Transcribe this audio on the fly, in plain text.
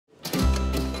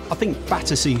I think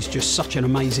Battersea is just such an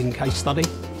amazing case study.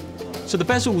 So the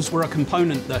bezels were a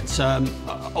component that,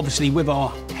 obviously with our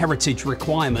heritage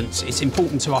requirements, it's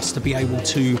important to us to be able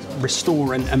to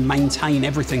restore and maintain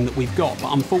everything that we've got.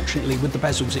 But unfortunately with the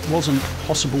bezels, it wasn't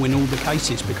possible in all the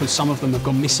cases because some of them have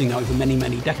gone missing over many,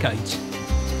 many decades.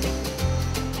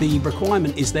 The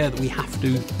requirement is there that we have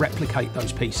to replicate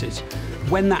those pieces.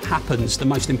 When that happens, the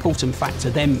most important factor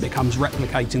then becomes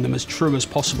replicating them as true as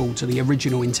possible to the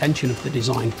original intention of the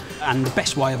design. And the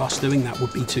best way of us doing that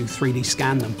would be to 3D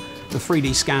scan them. The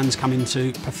 3D scans come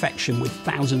into perfection with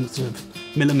thousands of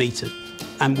millimetres,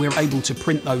 and we're able to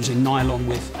print those in nylon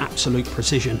with absolute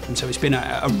precision. And so it's been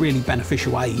a really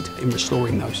beneficial aid in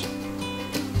restoring those.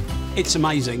 It's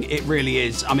amazing, it really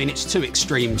is. I mean, it's two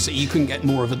extremes. You couldn't get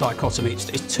more of a dichotomy.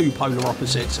 It's two polar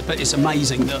opposites, but it's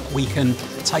amazing that we can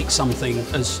take something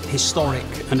as historic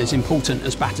and as important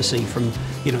as Battersea from,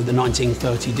 you know, the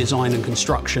 1930 design and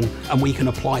construction, and we can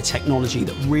apply technology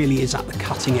that really is at the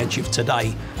cutting edge of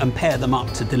today and pair them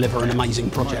up to deliver an amazing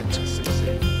project.